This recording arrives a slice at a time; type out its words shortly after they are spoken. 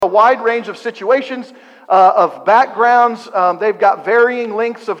wide range of situations, of backgrounds. They've got varying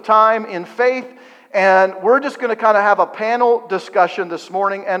lengths of time in faith. And we're just going to kind of have a panel discussion this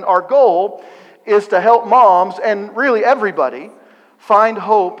morning. And our goal is to help moms and really everybody find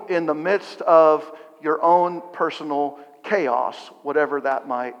hope in the midst of your own personal chaos, whatever that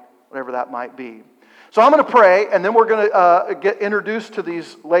might be. So I'm going to pray, and then we're going to get introduced to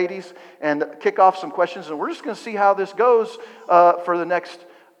these ladies and kick off some questions, and we're just going to see how this goes for the next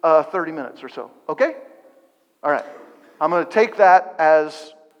 30 minutes or so. Okay? All right. I'm going to take that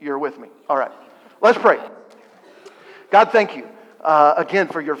as you're with me. All right. Let's pray. God, thank you again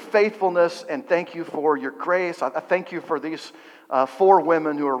for your faithfulness, and thank you for your grace. I thank you for these 4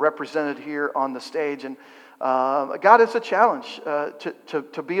 women who are represented here on the stage. And God, it's a challenge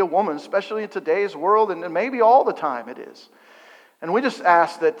to be a woman, especially in today's world, and maybe all the time it is. And we just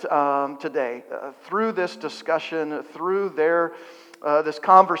ask that today, through this discussion, through this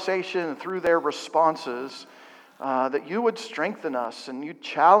conversation, and through their responses, that you would strengthen us and you'd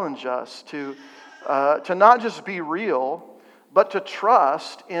challenge us to not just be real, but to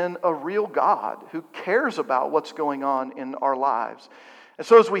trust in a real God who cares about what's going on in our lives. And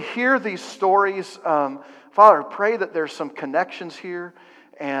so as we hear these stories, Father, I pray that there's some connections here.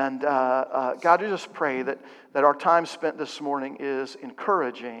 And God, I just pray that our time spent this morning is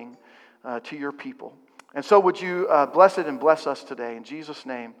encouraging to your people. And so would you bless it and bless us today. In Jesus'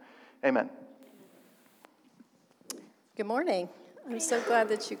 name, amen. Good morning. I'm so glad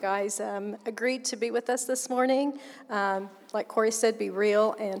that you guys agreed to be with us this morning. Like Corey said, be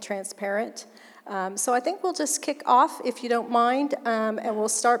real and transparent. So I think we'll just kick off, if you don't mind, and we'll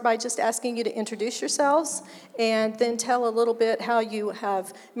start by just asking you to introduce yourselves and then tell a little bit how you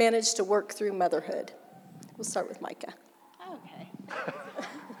have managed to work through motherhood. We'll start with Micah. Okay.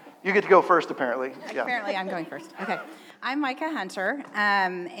 You get to go first, apparently. Yeah. Apparently I'm going first. Okay. I'm Micah Hunter,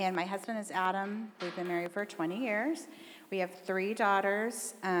 and my husband is Adam. We've been married for 20 years. We have 3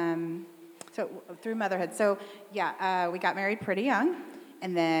 daughters, so through motherhood. So, we got married pretty young,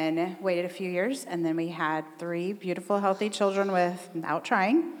 and then waited a few years, and then we had 3 beautiful, healthy children without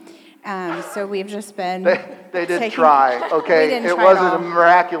trying. So we've just been... They did try, okay? It wasn't a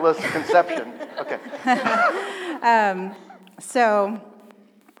miraculous conception. Okay. So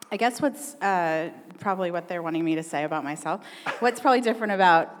I guess what's probably what they're wanting me to say about myself. What's probably different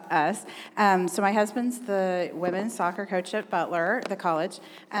about us. So my husband's the women's soccer coach at Butler, the college.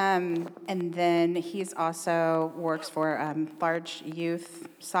 And then he's also works for a large youth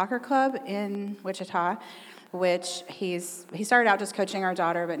soccer club in Wichita, which he started out just coaching our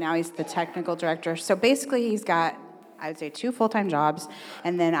daughter, but now he's the technical director. So basically he's got, I would say, 2 full-time jobs.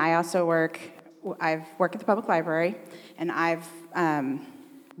 And then I also work at the public library, and I've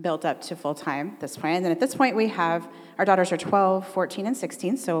built up to full-time at this point. And then at this point, our daughters are 12, 14, and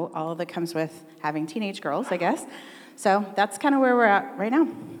 16, so all of it comes with having teenage girls, I guess. So that's kind of where we're at right now.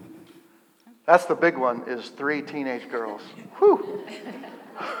 That's the big one, is 3 teenage girls. Whew.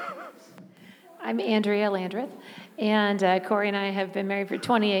 I'm Andrea Landreth, and Corey and I have been married for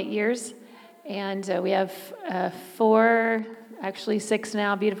 28 years, and we have 4, actually 6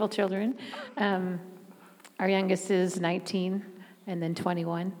 now, beautiful children. Our youngest is 19, and then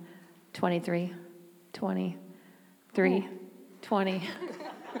 21, 23, 23,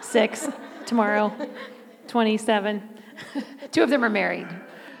 26, tomorrow, 27. 2 of them are married.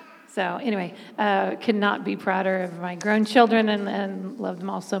 So anyway, could not be prouder of my grown children and love them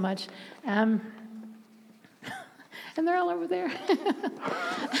all so much. And they're all over there.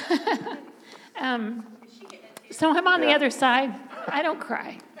 So I'm on the other side. I don't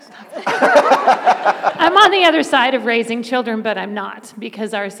cry. I'm on the other side of raising children, but I'm not,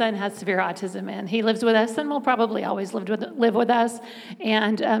 because our son has severe autism, and he lives with us and will probably always live with us.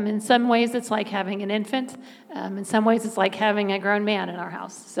 And in some ways, it's like having an infant. In some ways, it's like having a grown man in our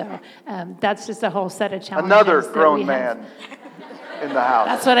house. So that's just a whole set of challenges. Another grown man in the house.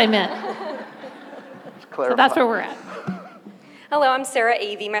 That's what I meant. So that's where we're at. Hello, I'm Sarah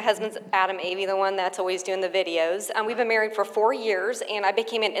Avey. My husband's Adam Avey, the one that's always doing the videos. We've been married for 4 years, and I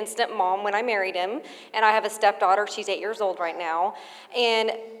became an instant mom when I married him. And I have a stepdaughter. She's 8 years old right now.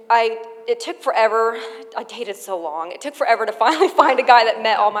 And it took forever. I dated so long. It took forever to finally find a guy that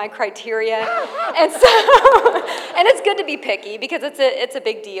met all my criteria. And it's good to be picky because it's a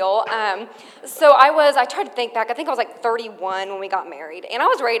big deal. So I tried to think back. I think I was like 31 when we got married, and I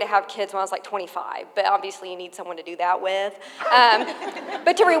was ready to have kids when I was like 25. But obviously, you need someone to do that with.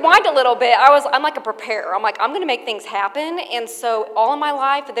 But to rewind a little bit, I'm like a preparer. I'm like, I'm going to make things happen. And so all of my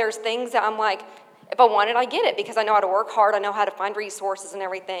life, there's things that I'm like, if I want it, I get it because I know how to work hard. I know how to find resources and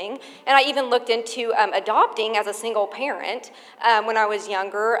everything. And I even looked into adopting as a single parent when I was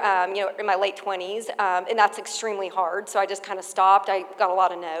younger, in my late 20s, and that's extremely hard. So I just kind of stopped. I got a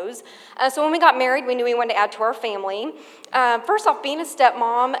lot of no's. So when we got married, we knew we wanted to add to our family. First off, being a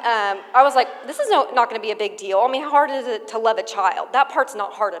stepmom, I was like, this is not going to be a big deal. I mean, how hard is it to love a child? That part's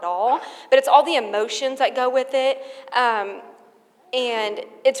not hard at all, but it's all the emotions that go with it. And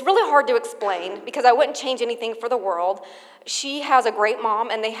it's really hard to explain because I wouldn't change anything for the world. She has a great mom,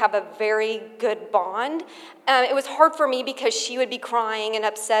 and they have a very good bond. It was hard for me because she would be crying and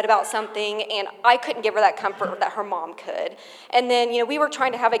upset about something, and I couldn't give her that comfort that her mom could. And then, we were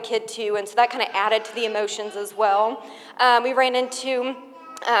trying to have a kid too, and so that kind of added to the emotions as well. We ran into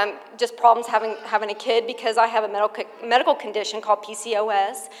just problems having a kid because I have a medical condition called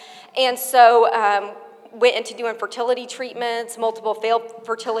PCOS, and so went into doing fertility treatments, multiple failed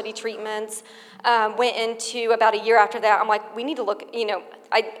fertility treatments. Went into about a year after that, I'm like, we need to look,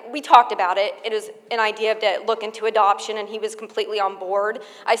 we talked about it. It was an idea to look into adoption, and he was completely on board.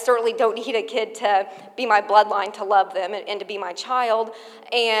 I certainly don't need a kid to be my bloodline to love them and to be my child.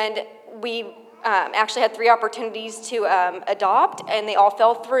 And we actually had 3 opportunities to adopt, and they all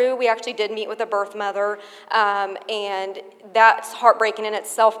fell through. We actually did meet with a birth mother, and that's heartbreaking in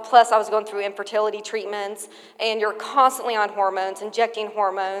itself. Plus, I was going through infertility treatments, and you're constantly on hormones, injecting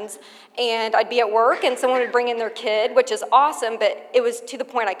hormones. And I'd be at work, and someone would bring in their kid, which is awesome, but it was to the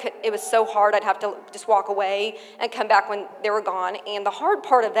point it was so hard I'd have to just walk away and come back when they were gone. And the hard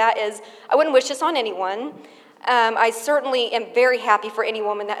part of that is I wouldn't wish this on anyone. I certainly am very happy for any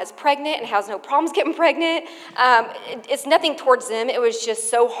woman that is pregnant and has no problems getting pregnant. It's nothing towards them. It was just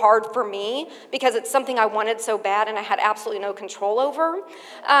so hard for me because it's something I wanted so bad and I had absolutely no control over.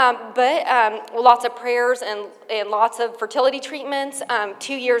 But lots of prayers and lots of fertility treatments.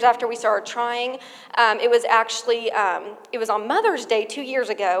 2 years after we started trying, it was actually, it was on Mother's Day 2 years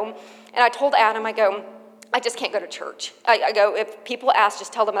ago, and I told Adam, I just can't go to church. I go, if people ask,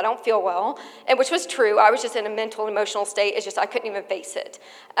 just tell them I don't feel well, and which was true. I was just in a mental and emotional state. It's just I couldn't even face it.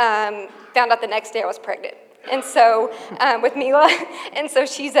 Found out the next day I was pregnant. And so with Mila, and so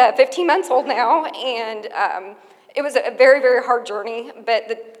she's 15 months old now, and it was a very, very hard journey. But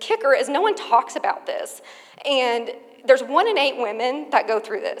the kicker is no one talks about this. And there's 1 in 8 women that go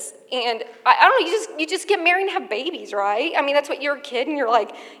through this. And I don't know, you just get married and have babies, right? I mean, that's what you're a kid and you're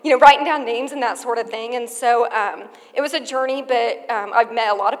like, writing down names and that sort of thing. And so it was a journey, but I've met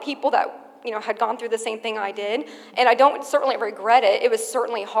a lot of people that, had gone through the same thing I did. And I don't certainly regret it. It was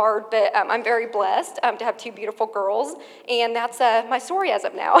certainly hard, but I'm very blessed to have 2 beautiful girls. And that's my story as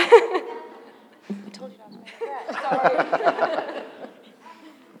of now. I told you I was going to regret.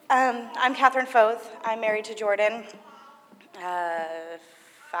 Sorry. I'm Catherine Foth. I'm married to Jordan.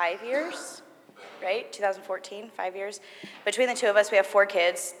 5 years, right? 2014, 5 years. Between the 2 of us, we have 4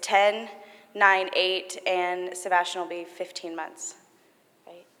 kids, 10, 9, 8, and Sebastian will be 15 months,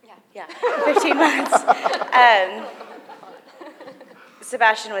 right? Yeah, 15 months.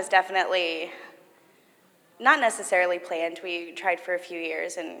 Sebastian was definitely not necessarily planned. We tried for a few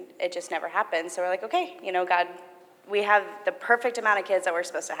years, and it just never happened. So we're like, okay, God, we have the perfect amount of kids that we're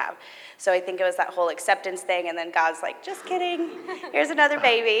supposed to have. So I think it was that whole acceptance thing, and then God's like, just kidding, here's another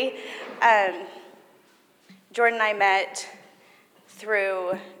baby. Jordan and I met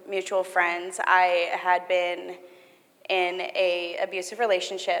through mutual friends. I had been in an abusive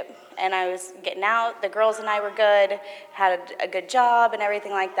relationship, and I was getting out. The girls and I were good, had a good job and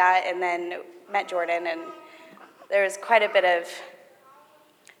everything like that, and then met Jordan, and there was quite a bit of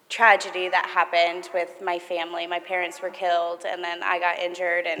tragedy that happened with my family. My parents were killed, and then I got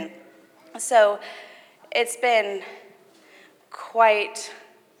injured, and so it's been quite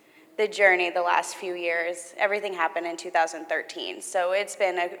the journey the last few years. Everything happened in 2013, so it's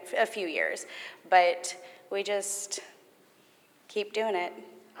been a few years, but we just keep doing it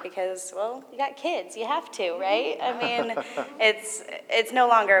because, well, you got kids, you have to, right? I mean, it's no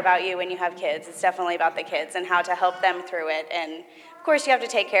longer about you when you have kids. It's definitely about the kids and how to help them through it, and of course, you have to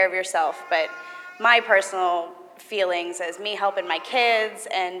take care of yourself, but my personal feelings as me helping my kids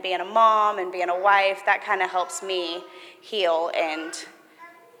and being a mom and being a wife, that kind of helps me heal and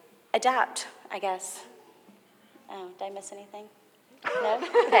adapt, I guess. Oh, did I miss anything? No?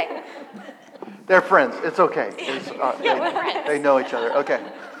 Okay. They're friends. It's okay. We're friends. They know each other. Okay.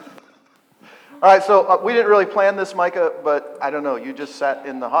 All right, so we didn't really plan this, Micah, but I don't know. You just sat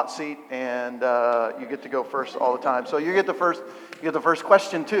in the hot seat, and you get to go first all the time. So you get the first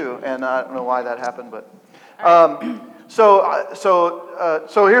question too, and I don't know why that happened, but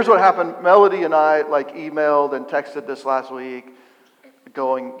so here's what happened. Melody and I emailed and texted this last week.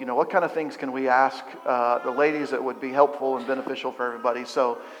 going, what kind of things can we ask the ladies that would be helpful and beneficial for everybody?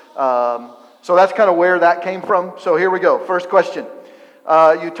 So that's kind of where that came from. So here we go. First question.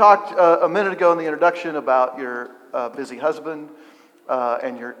 You talked a minute ago in the introduction about your busy husband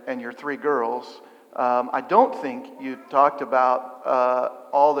and your 3 girls. I don't think you talked about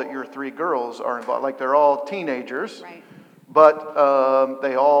all that your 3 girls are involved. Like they're all teenagers, Right. but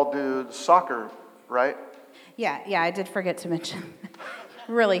they all do soccer, right? Yeah, I did forget to mention.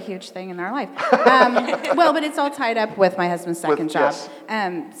 Really huge thing in our life. Well, but it's all tied up with my husband's second job.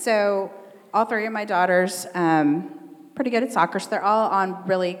 Yes. So all 3 of my daughters, pretty good at soccer. So they're all on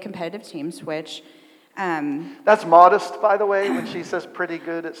really competitive teams, which... That's modest, by the way, when she says pretty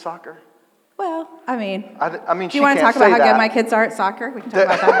good at soccer. Well, I mean, do you want to talk about how good my kids are at soccer? We can talk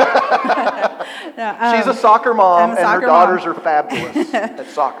about that. No, she's a soccer mom, I'm a and her soccer daughters mom. are fabulous at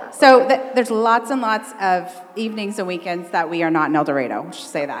soccer. So there's lots and lots of evenings and weekends that we are not in El Dorado. We should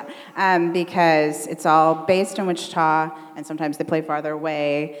say that because it's all based in Wichita, and sometimes they play farther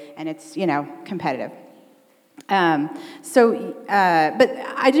away, and it's competitive. But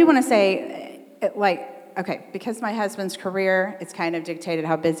I do want to say, okay, because my husband's career, it's kind of dictated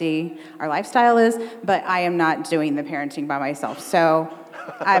how busy our lifestyle is, but I am not doing the parenting by myself. So,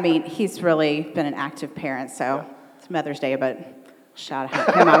 I mean, he's really been an active parent, so it's Mother's Day, but shout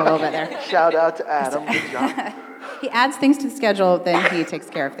him out a little bit there. Shout out to Adam. Good job. He adds things to the schedule, then he takes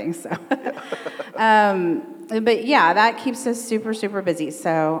care of things. So, but yeah, that keeps us super, super busy.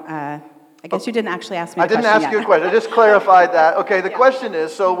 So, I guess you didn't actually ask me a question. I didn't ask you a question. I just clarified that. Okay, the question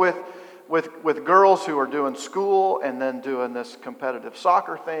is, so with girls who are doing school and then doing this competitive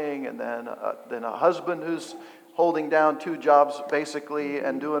soccer thing, and then a husband who's holding down 2 jobs basically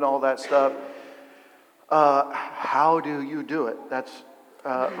and doing all that stuff, how do you do it? That's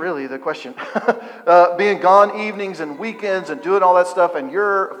really the question. Being gone evenings and weekends and doing all that stuff, and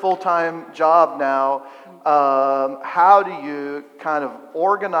your full-time job now, how do you kind of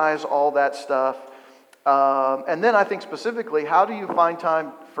organize all that stuff? And then I think specifically, how do you find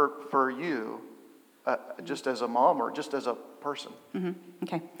time for you, just as a mom or just as a person? Mm-hmm.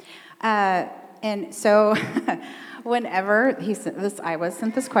 Okay. And so whenever he sent this, I was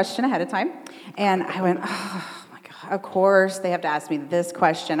sent this question ahead of time, and I went, oh my God, of course they have to ask me this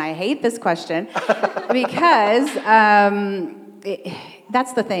question. I hate this question because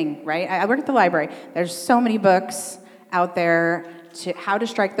that's the thing, right? I work at the library. There's so many books out there to how to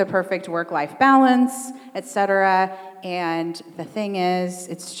strike the perfect work-life balance, etc. And the thing is,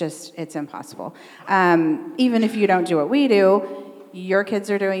 it's impossible. Even if you don't do what we do, your kids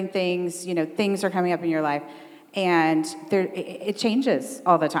are doing things, things are coming up in your life, and it changes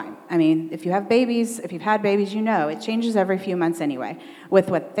all the time. I mean, if you've had babies, it changes every few months anyway, with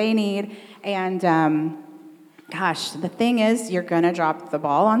what they need. And gosh, the thing is, you're going to drop the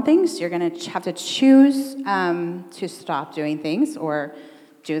ball on things. You're going to have to choose to stop doing things or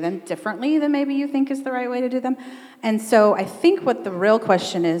do them differently than maybe you think is the right way to do them. And so I think what the real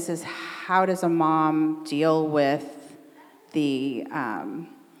question is how does a mom deal with the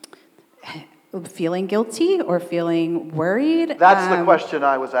feeling guilty or feeling worried? That's the question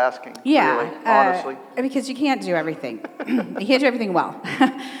I was asking, yeah, really, honestly. Because you can't do everything. You can't do everything well.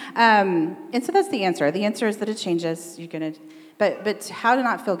 And so that's the answer. The answer is that it changes. But how to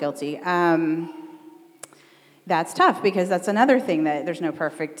not feel guilty? That's tough because that's another thing that there's no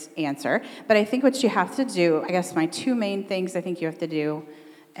perfect answer. But I think what you have to do, I guess my 2 main things I think you have to do,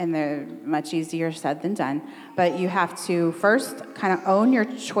 and they're much easier said than done, but you have to first kind of own your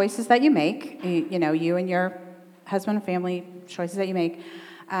choices that you make, you and your husband and family choices that you make.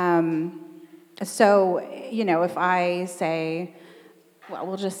 So, if I say,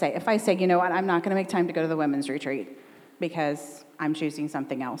 if I say, what, I'm not going to make time to go to the women's retreat because I'm choosing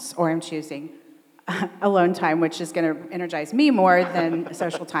something else, or I'm choosing alone time, which is going to energize me more than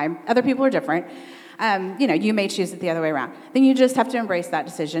social time. Other people are different. You may choose it the other way around. Then you just have to embrace that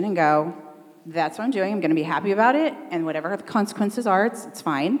decision and go, that's what I'm doing. I'm going to be happy about it. And whatever the consequences are, it's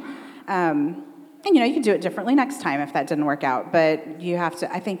fine. And, you can do it differently next time if that didn't work out. But you have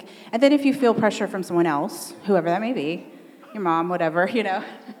to, I think, and then if you feel pressure from someone else, whoever that may be, your mom, whatever,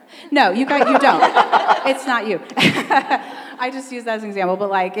 No, you don't. It's not you. I just use that as an example.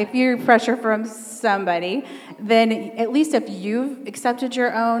 But if you're pressure from somebody, then at least if you've accepted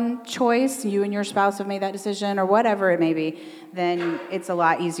your own choice, you and your spouse have made that decision or whatever it may be, then it's a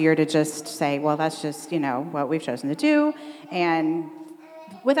lot easier to just say, well, that's just, what we've chosen to do. And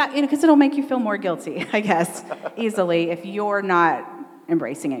without, because it'll make you feel more guilty, I guess, easily if you're not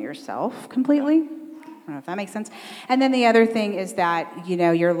embracing it yourself completely. I don't know if that makes sense. And then the other thing is that,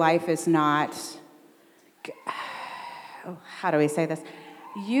 your life is not, how do we say this?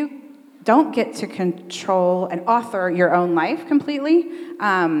 you don't get to control and author your own life completely.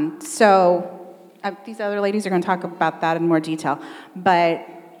 These other ladies are going to talk about that in more detail. But,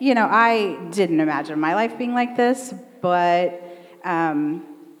 I didn't imagine my life being like this, but,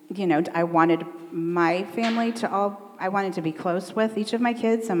 I wanted my family I wanted to be close with each of my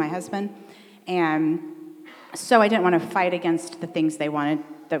kids and my husband. And so I didn't want to fight against the things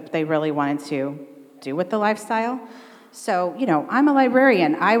that they really wanted to do with the lifestyle. So, I'm a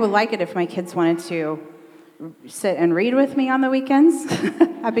librarian. I would like it if my kids wanted to sit and read with me on the weekends.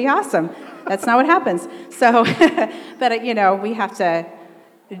 That'd be awesome. That's not what happens. So, but, we have to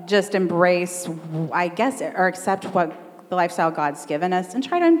just embrace, I guess, or accept what the lifestyle God's given us and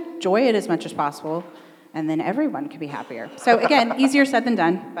try to enjoy it as much as possible. And then everyone could be happier. So, again, easier said than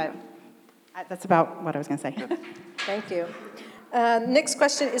done, but that's about what I was going to say. Thank you. Next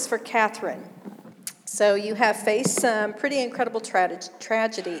question is for Catherine. So you have faced some pretty incredible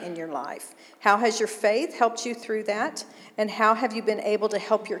tragedy in your life. How has your faith helped you through that? And how have you been able to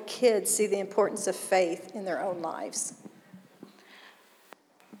help your kids see the importance of faith in their own lives?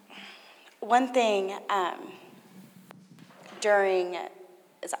 One thing, I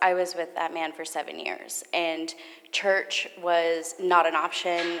was with that man for 7 years, and church was not an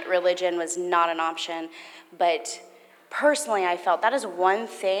option, religion was not an option, but personally, I felt that is one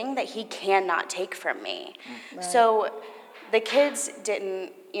thing that he cannot take from me. Right. So the kids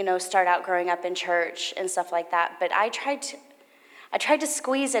didn't, start out growing up in church and stuff like that, but I tried to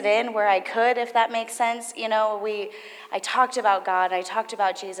squeeze it in where I could, if that makes sense. I talked about God, I talked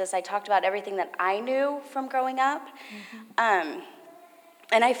about Jesus, I talked about everything that I knew from growing up. Mm-hmm.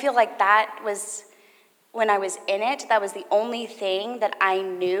 And I feel like that was, when I was in it, that was the only thing that I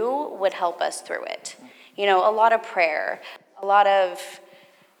knew would help us through it. A lot of prayer, a lot of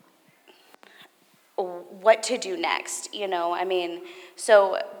what to do next,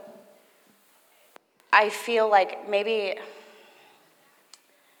 so I feel like maybe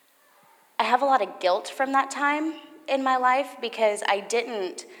I have a lot of guilt from that time in my life because I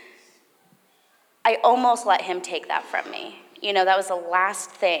almost let him take that from me. That was the last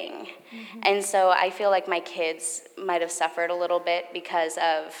thing. Mm-hmm. And so I feel like my kids might have suffered a little bit because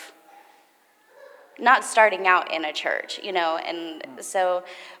of not starting out in a church, and so,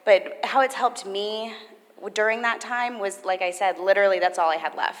 but how it's helped me during that time was, like I said, literally that's all I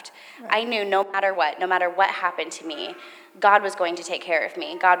had left. Right. I knew no matter what happened to me, God was going to take care of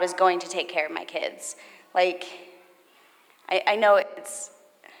me. God was going to take care of my kids. Like, I know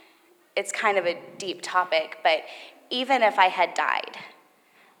it's kind of a deep topic, but even if I had died,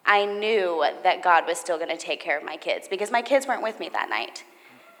 I knew that God was still going to take care of my kids because my kids weren't with me that night.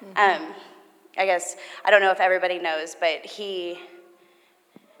 Mm-hmm. I guess, I don't know if everybody knows, but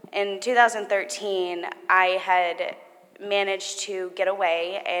in 2013, I had managed to get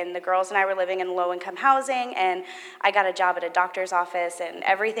away, and the girls and I were living in low-income housing, and I got a job at a doctor's office, and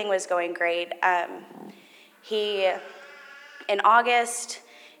everything was going great. In August,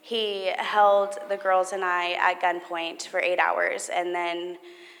 he held the girls and I at gunpoint for 8 hours, and then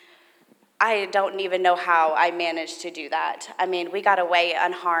I don't even know how I managed to do that. I mean, we got away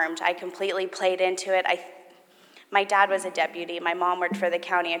unharmed. I completely played into it. My dad was a deputy. My mom worked for the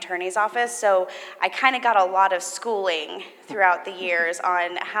county attorney's office, so I kind of got a lot of schooling throughout the years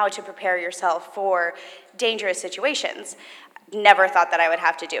on how to prepare yourself for dangerous situations. Never thought that I would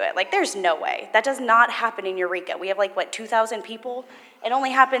have to do it. Like, there's no way. That does not happen in Eureka. We have, 2,000 people? It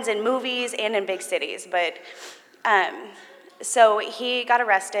only happens in movies and in big cities, but... So he got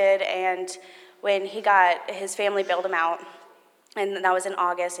arrested, and when his family bailed him out, and that was in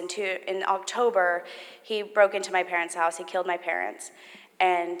August, in October, he broke into my parents' house, he killed my parents,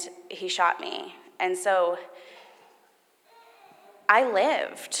 and he shot me. And so I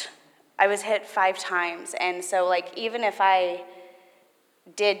lived. I was hit 5 times, and so, even if I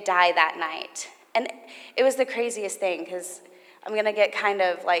did die that night, and it was the craziest thing, because I'm going to get kind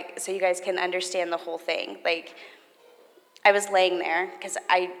of, so you guys can understand the whole thing, I was laying there because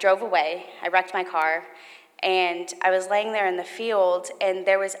I drove away. I wrecked my car, and I was laying there in the field, and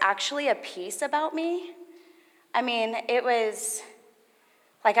there was actually a peace about me. I mean, it was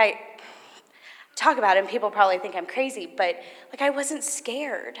I talk about it, and people probably think I'm crazy, but I wasn't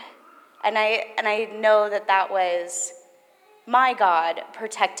scared, and I know that was my God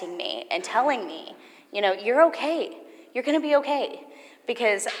protecting me and telling me, you're okay. You're gonna be okay.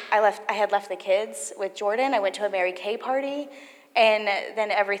 Because I had left the kids with Jordan. I went to a Mary Kay party, and then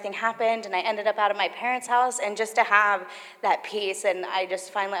everything happened, and I ended up out of my parents' house, and just to have that peace, and I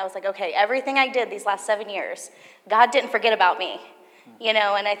was like, okay, everything I did these last 7 years, God didn't forget about me,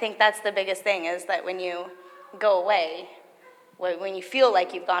 and I think that's the biggest thing, is that when you go away, when you feel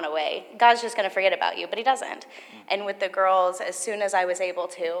like you've gone away, God's just going to forget about you, but he doesn't. And with the girls, as soon as I was able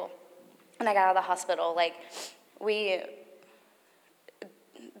to, and I got out of the hospital, like,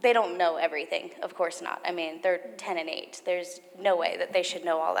 they don't know everything, of course not. I mean, they're 10 and 8. There's no way that they should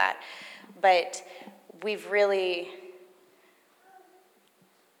know all that. But we've really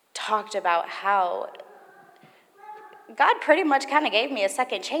talked about how God pretty much kind of gave me a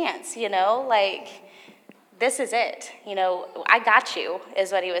second chance, like, this is it. I got you,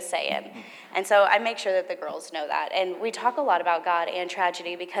 is what he was saying. And so I make sure that the girls know that. And we talk a lot about God and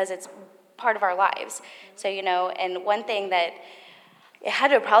tragedy because it's part of our lives. So, and one thing that it had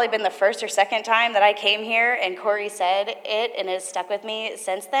to have probably been the first or second time that I came here and Corey said it, and it has stuck with me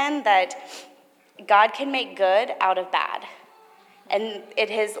since then, that God can make good out of bad. And it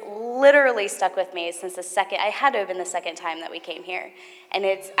has literally stuck with me since I had to have been the second time that we came here. And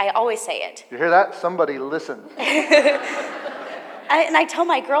I always say it. You hear that? Somebody listen. And I tell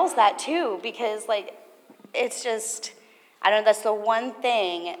my girls that too, because like, it's just, I don't know, that's the one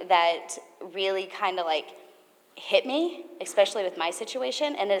thing that really kind of like hit me, especially with my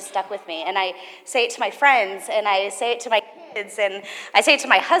situation, and it has stuck with me. And I say it to my friends, and I say it to my kids, and I say it to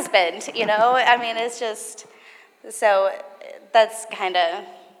my husband, I mean, it's just, so that's kind of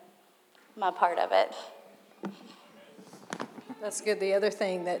my part of it. That's good. The other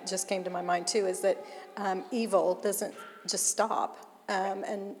thing that just came to my mind too is that evil doesn't just stop,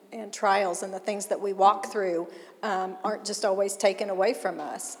 and trials and the things that we walk through aren't just always taken away from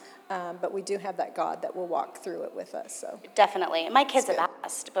us, but we do have that God that will walk through it with us. So definitely. My kids have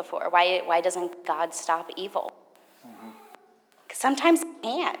asked before, why doesn't God stop evil? Because sometimes he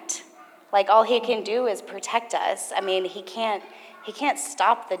can't. Like, all he can do is protect us. I mean, he can't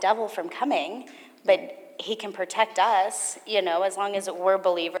stop the devil from coming, but he can protect us, as long as we're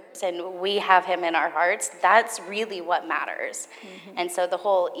believers and we have him in our hearts. That's really what matters. Mm-hmm. And so the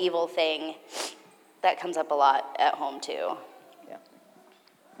whole evil thing, that comes up a lot at home too.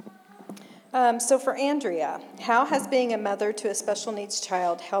 Yeah. So for Andrea, how has being a mother to a special needs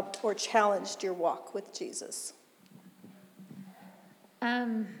child helped or challenged your walk with Jesus?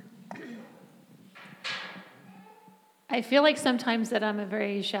 I feel like sometimes that I'm a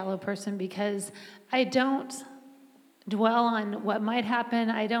very shallow person because I don't dwell on what might happen.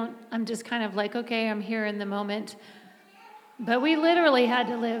 I'm just kind of like, okay, I'm here in the moment. But we literally had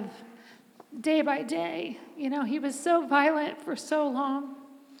to live day by day. He was so violent for so long.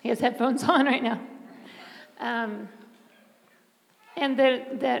 He has headphones on right now. And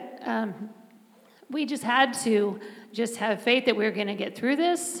that we just had to just have faith that we were going to get through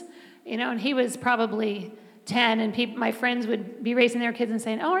this. And he was probably 10, and my friends would be raising their kids and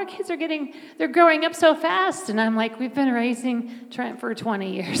saying, oh, our kids they're growing up so fast. And I'm like, we've been raising Trent for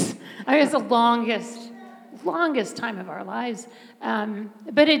 20 years. I mean, it's the longest time of our lives.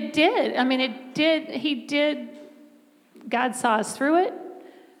 But it did. I mean, he did. God saw us through it.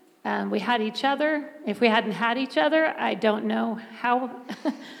 We had each other. If we hadn't had each other, I don't know how,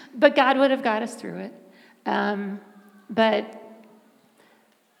 but God would have got us through it. But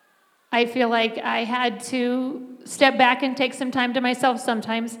I feel like I had to step back and take some time to myself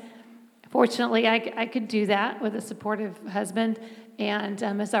sometimes. Fortunately, I could do that with a supportive husband. And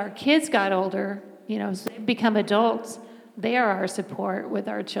as our kids got older, as they become adults, they are our support with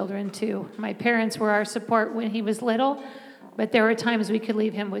our children too. My parents were our support when he was little, but there were times we could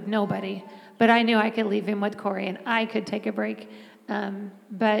leave him with nobody. But I knew I could leave him with Corey, and I could take a break.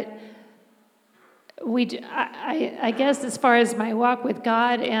 But I guess as far as my walk with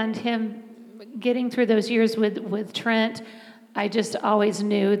God and him getting through those years with Trent, I just always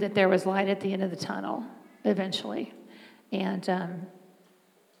knew that there was light at the end of the tunnel eventually. And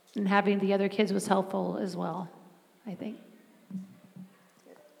having the other kids was helpful as well, I think.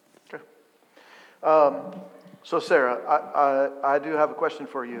 Okay. So Sarah, I do have a question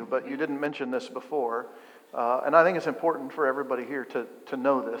for you, but you didn't mention this before. And I think it's important for everybody here to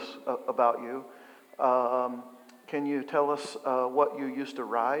know this about you. Can you tell us what you used to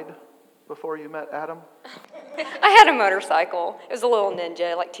ride before you met Adam? I had a motorcycle. It was a little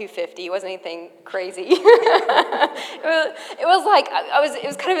Ninja, like 250. It wasn't anything crazy. It was like, it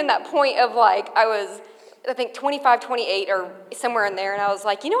was kind of in that point of like, I think 25, 28 or somewhere in there. And I was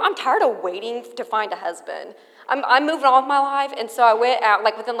like, I'm tired of waiting to find a husband. I'm moving on with my life. And so I went out,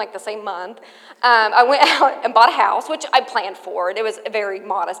 like within like the same month, I went out and bought a house, which I planned for. It was a very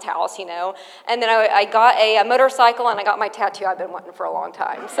modest house, And then I got a motorcycle and I got my tattoo I've been wanting for a long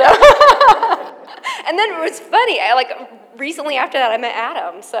time. So, and then it was funny. Recently after that, I met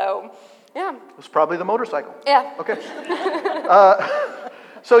Adam. So, yeah. It was probably the motorcycle. Yeah. Okay.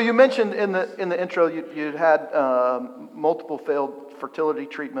 So you mentioned in the intro you'd had multiple failed fertility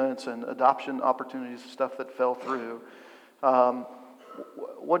treatments and adoption opportunities, stuff that fell through.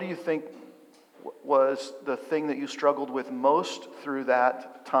 What do you think was the thing that you struggled with most through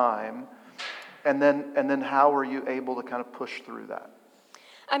that time? And then how were you able to kind of push through that?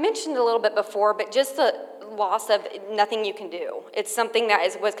 I mentioned a little bit before, but just the loss of nothing you can do. It's something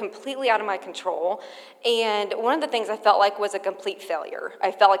that was completely out of my control. And one of the things I felt like was a complete failure.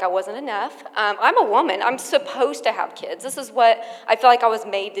 I felt like I wasn't enough. I'm a woman. I'm supposed to have kids. This is what I feel like I was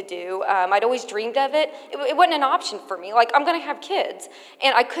made to do. I'd always dreamed of it. It wasn't an option for me. Like, I'm going to have kids.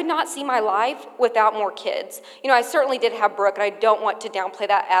 And I could not see my life without more kids. You know, I certainly did have Brooke, and I don't want to downplay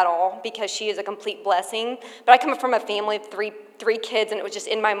that at all because she is a complete blessing. But I come from a family of three kids, and it was just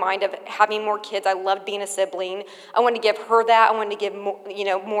in my mind of having more kids. I loved being a sibling. I wanted to give her that. I wanted to give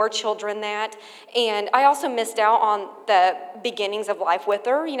more children that. And I also missed out on the beginnings of life with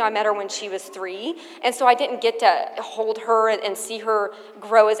her. You know, I met her when she was 3, and so I didn't get to hold her and see her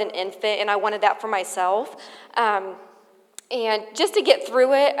grow as an infant, and I wanted that for myself. And just to get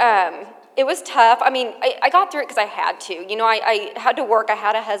through it, it was tough. I mean, I got through it because I had to. You know, I had to work. I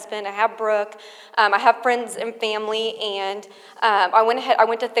had a husband. I have Brooke. I have friends and family. And I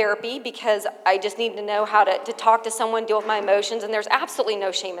went to therapy because I just needed to know how to talk to someone, deal with my emotions. And there's absolutely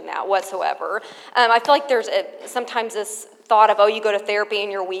no shame in that whatsoever. I feel like there's sometimes this thought of, oh, you go to therapy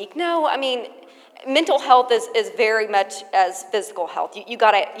and you're weak. No, I mean, mental health is very much as physical health. You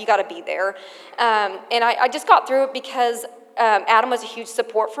gotta be there. And I just got through it because Adam was a huge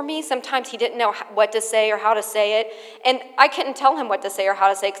support for me. Sometimes he didn't know what to say or how to say it, and I couldn't tell him what to say or how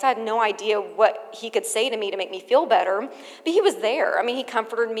to say it because I had no idea what he could say to me to make me feel better. But he was there. I mean, he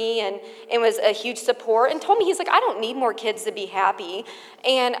comforted me and was a huge support and told me, he's like, I don't need more kids to be happy.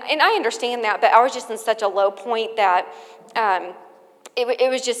 And I understand that, but I was just in such a low point that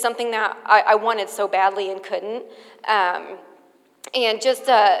it was just something that I wanted so badly and couldn't. And just,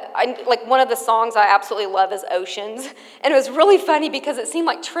 like one of the songs I absolutely love is Oceans. And it was really funny because it seemed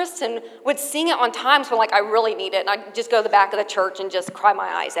like Tristan would sing it on times when like I really need it. And I'd just go to the back of the church and just cry my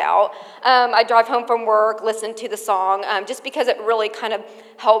eyes out. I'd drive home from work, listen to the song, just because it really kind of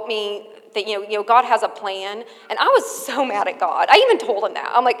helped me that, you know, God has a plan. And I was so mad at God. I even told him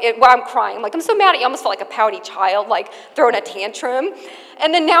that. I'm like, while I'm crying, I'm like, I'm so mad at you. I almost felt like a pouty child, like throwing a tantrum.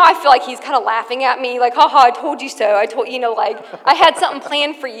 And then now I feel like he's kind of laughing at me, like, haha, I told you so. I told, like, I had something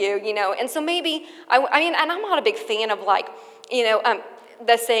planned for you, And so maybe, I mean, and I'm not a big fan of like,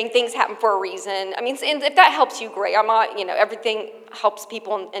 the saying things happen for a reason. I mean, and if that helps you, great. I'm not, everything helps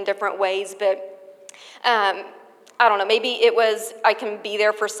people in different ways, but I don't know, maybe it was I can be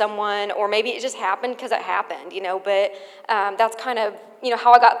there for someone, or maybe it just happened because it happened, but that's kind of,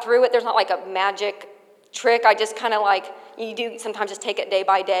 how I got through it. There's not like a magic trick. I just kind of like, you do sometimes just take it day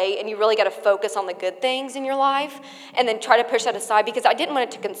by day, and you really got to focus on the good things in your life and then try to push that aside because I didn't want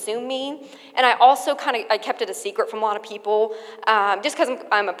it to consume me. And I also I kept it a secret from a lot of people just because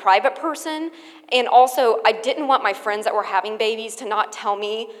I'm a private person. And also I didn't want my friends that were having babies to not tell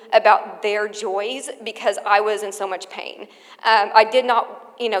me about their joys because I was in so much pain. I did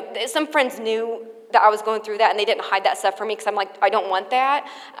not, some friends knew that I was going through that, and they didn't hide that stuff from me because I'm like, I don't want that.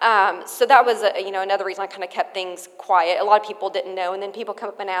 So that was, another reason I kind of kept things quiet. A lot of people didn't know, and then people come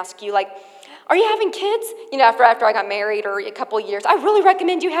up and ask you, like, are you having kids? After I got married or a couple of years, I really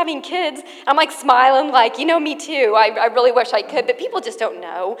recommend you having kids. And I'm like smiling, like, me too. I really wish I could, but people just don't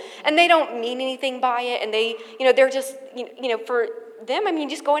know, and they don't mean anything by it, and they, they're just, for them, I mean,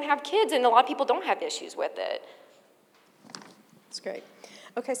 just go and have kids, and a lot of people don't have issues with it. That's great.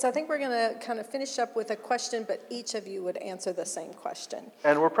 Okay, so I think we're going to kind of finish up with a question, but each of you would answer the same question.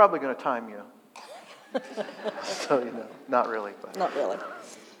 And we're probably going to time you. So, not really. But. Not really.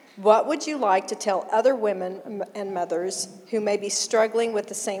 What would you like to tell other women and mothers who may be struggling with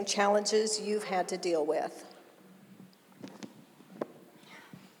the same challenges you've had to deal with?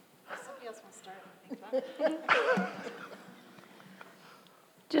 Somebody else want to start?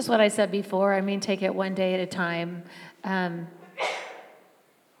 Just what I said before. I mean, take it one day at a time.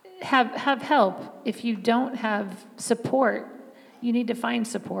 Have help. If you don't have support, you need to find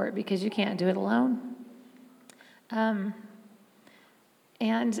support because you can't do it alone.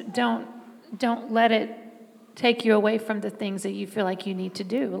 And don't let it take you away from the things that you feel like you need to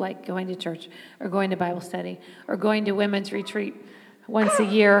do, like going to church or going to Bible study or going to women's retreat once a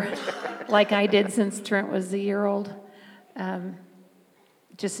year, like I did since Trent was a year old.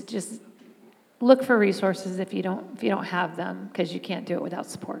 Just look for resources if you don't have them, because you can't do it without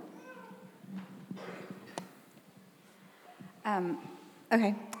support.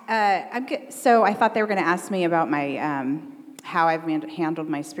 Okay. I'm good. So I thought they were going to ask me about my how I've handled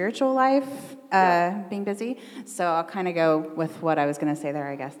my spiritual life, being busy. So I'll kind of go with what I was going to say there,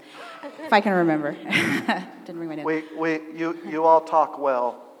 I guess, if I can remember. Didn't bring my notes. You all talk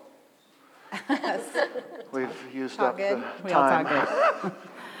well. We've used Talk up good. the We all time. talk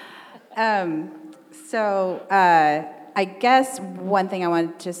good. So I guess one thing I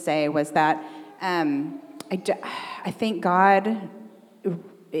wanted to say was that I think God,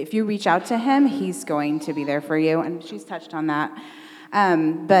 if you reach out to him, he's going to be there for you. And she's touched on that.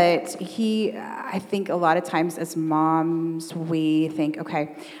 But I think a lot of times as moms, we think,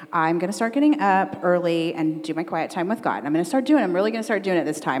 okay, I'm going to start getting up early and do my quiet time with God. I'm really going to start doing it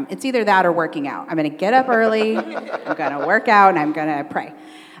this time. It's either that or working out. I'm going to get up early, I'm going to work out, and I'm going to pray.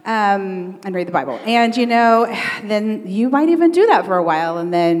 And read the Bible. And, then you might even do that for a while,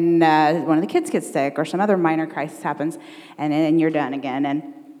 and then one of the kids gets sick or some other minor crisis happens, and then you're done again.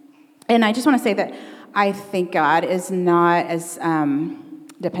 And I just want to say that I think God is not as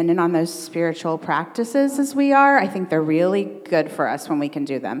dependent on those spiritual practices as we are. I think they're really good for us when we can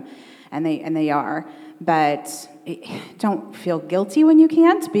do them, and they are. But don't feel guilty when you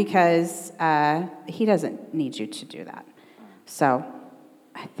can't, because he doesn't need you to do that. So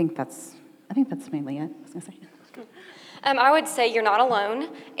I think that's mainly it. I was gonna say. I would say you're not alone.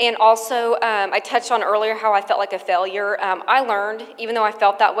 And also, I touched on earlier how I felt like a failure. I learned, even though I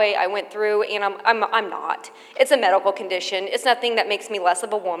felt that way, I went through, and I'm not. It's a medical condition. It's nothing that makes me less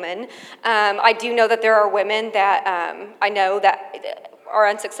of a woman. I do know that there are women that I know that are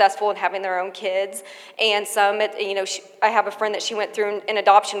unsuccessful in having their own kids, and some, I have a friend that she went through, and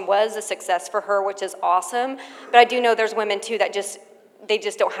adoption was a success for her, which is awesome. But I do know there's women too that they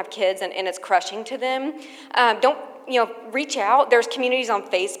just don't have kids, and it's crushing to them. Reach out. There's communities on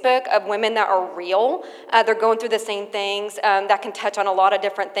Facebook of women that are real. They're going through the same things that can touch on a lot of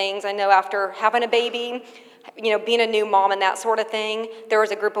different things. I know after having a baby, being a new mom and that sort of thing, there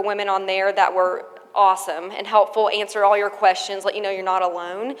was a group of women on there that were awesome and helpful, answer all your questions, let you know you're not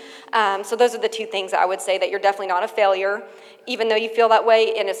alone. So those are the two things that I would say, that you're definitely not a failure, even though you feel that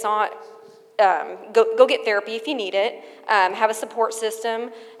way, and it's not. Go get therapy if you need it. Have a support system,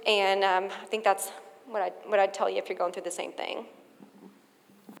 and I think that's what I'd tell you if you're going through the same thing.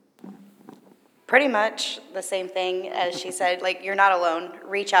 Pretty much the same thing as she said. Like, you're not alone.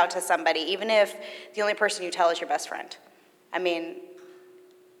 Reach out to somebody, even if the only person you tell is your best friend. I mean,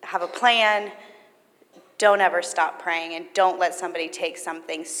 have a plan. Don't ever stop praying, and don't let somebody take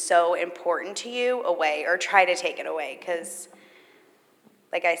something so important to you away, or try to take it away, because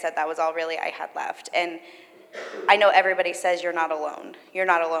like I said, that was all really I had left. And I know everybody says you're not alone,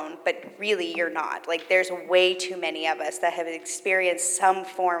 but really you're not. Like, there's way too many of us that have experienced some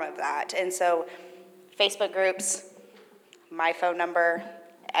form of that. And so Facebook groups, my phone number,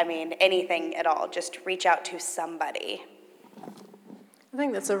 anything at all, just reach out to somebody. I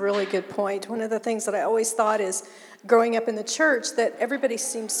think that's a really good point. One of the things that I always thought is, growing up in the church, that everybody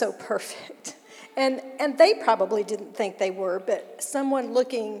seemed so perfect. And they probably didn't think they were, but someone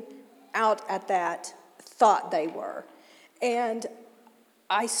looking out at that thought they were. And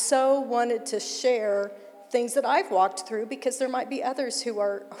I so wanted to share things that I've walked through, because there might be others who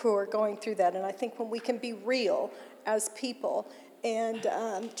are going through that. And I think when we can be real as people, and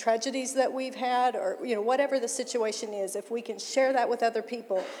tragedies that we've had, or whatever the situation is, if we can share that with other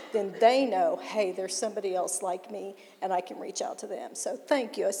people, then they know, hey, there's somebody else like me, and I can reach out to them. So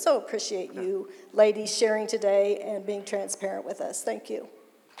thank you. I so appreciate you ladies sharing today and being transparent with us. Thank you.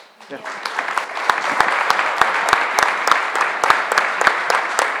 Yeah.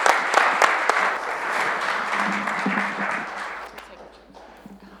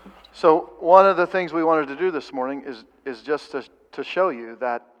 So one of the things we wanted to do this morning is just to show you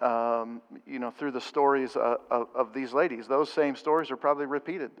that, through the stories of these ladies, those same stories are probably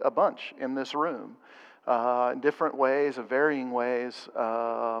repeated a bunch in this room, in different ways, in varying ways,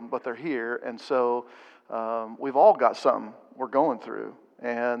 but they're here. And so we've all got something we're going through.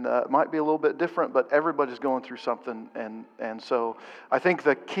 And it might be a little bit different, but everybody's going through something. And so I think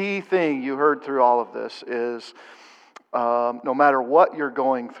the key thing you heard through all of this is, no matter what you're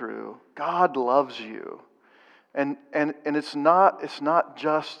going through, God loves you. And it's not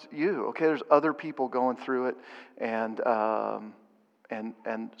just you. Okay, there's other people going through it, and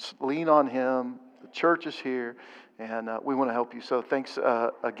lean on Him. The church is here, and we want to help you. So thanks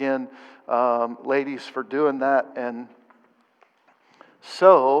again, ladies, for doing that. And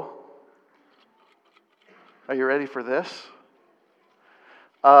so, are you ready for this?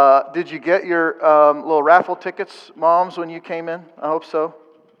 Did you get your little raffle tickets, moms, when you came in? I hope so.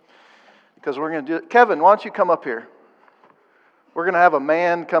 Because we're going to do it. Kevin, why don't you come up here? We're going to have a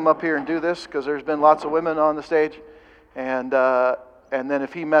man come up here and do this, because there's been lots of women on the stage. And then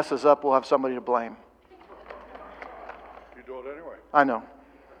if he messes up, we'll have somebody to blame. You do it anyway. I know.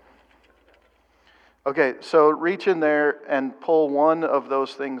 Okay, so reach in there and pull one of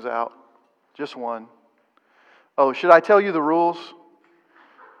those things out. Just one. Oh, should I tell you the rules?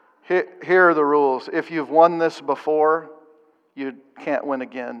 Here are the rules. If you've won this before, you can't win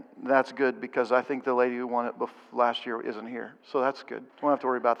again. That's good because I think the lady who won it last year isn't here. So that's good. Don't have to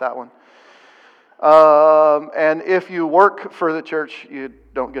worry about that one. And if you work for the church, you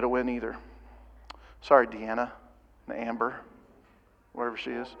don't get a win either. Sorry, Deanna, Amber, wherever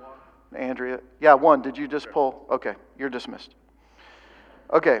she is. Andrea. Yeah, one. Did you just pull? Okay, you're dismissed.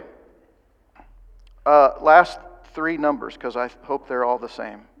 Okay. Last three numbers, because I hope they're all the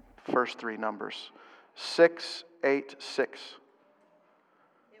same. First three numbers. 686.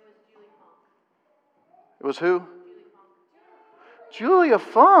 It was who? Julia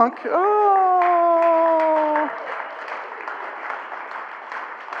Funk. Oh.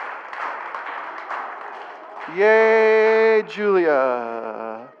 Yay,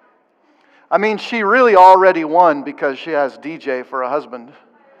 Julia. I mean, she really already won because she has DJ for a husband.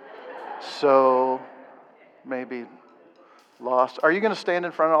 So, maybe lost. Are you going to stand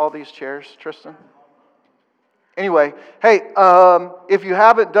in front of all these chairs, Tristan? Anyway, hey, if you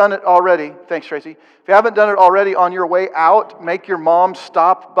haven't done it already, thanks, Tracy. If you haven't done it already, on your way out, make your mom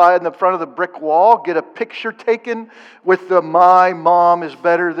stop by in the front of the brick wall, get a picture taken with the "My Mom is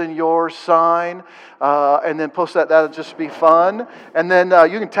Better Than Yours" sign, and then post that. That'll just be fun. And then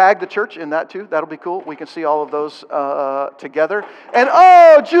you can tag the church in that too. That'll be cool. We can see all of those together. And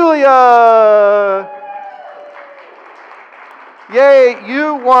oh, Julia! Yay,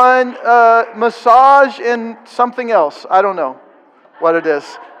 you won massage and something else. I don't know what it is.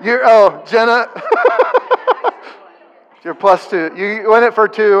 Jenna. You're +2. You win it for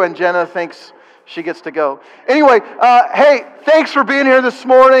 2, and Jenna thinks she gets to go. Anyway, hey, thanks for being here this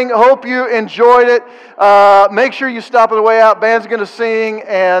morning. Hope you enjoyed it. Make sure you stop on the way out. Band's going to sing,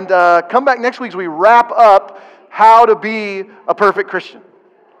 and come back next week as we wrap up how to be a perfect Christian.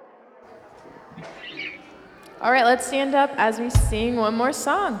 All right, let's stand up as we sing one more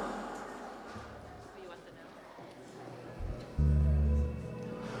song.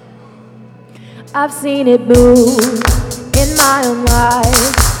 I've seen it move in my own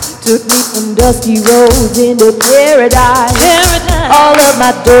life. Took me from dusty roads into paradise. All of my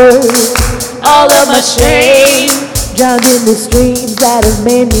dirt, all of my shame, drowned in the streams that have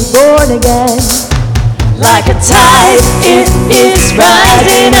made me born again. Like a tide, it is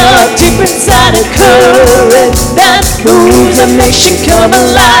rising up deep inside a current that moves and makes you come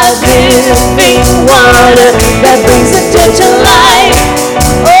alive. Living water that brings the dead to life.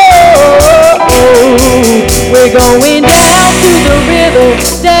 Oh, we're going down to the river,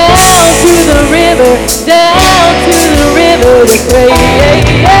 down to the river, down to the river to pray.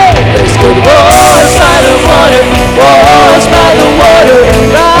 There's good wars by the water, wars by the water,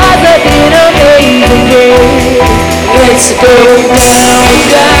 rise up in amazing grace. Let's go down,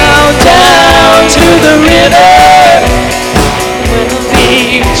 down, down to the river. When the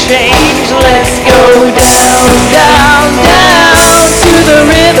leaves change, let's go down, down, down to the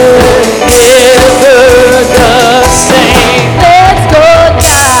river. Never the same. Let's go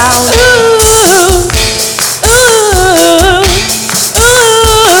down. Ooh, ooh,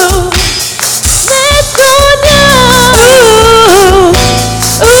 ooh. Let's go down. Ooh,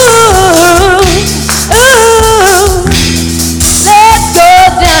 ooh, ooh. Let's go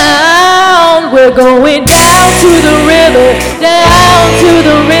down. We're going down to the river, down to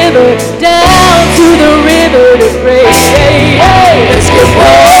the river, down to the river to pray. Let's get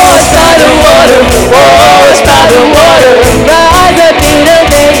washed by the water, washed by the water, rise up in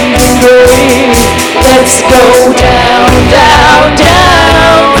amazing grace. Let's go down, down,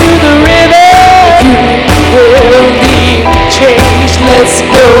 down to the river. You will need change. Let's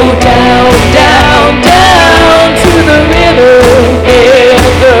go down, down, down to the river.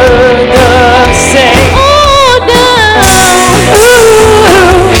 Ever the same. Oh, down.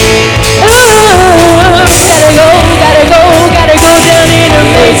 Ooh, ooh. Gotta go down in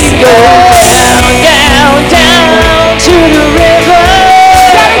amazing grace. Down, down, down to the river.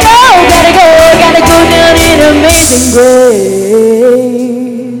 Gotta go down in amazing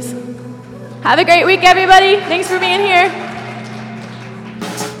grace. Have a great week, everybody. Thanks for being here.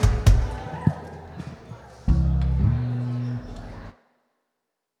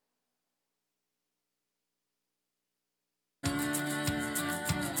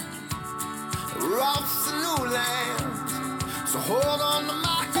 We're off to new lands, so hold on to my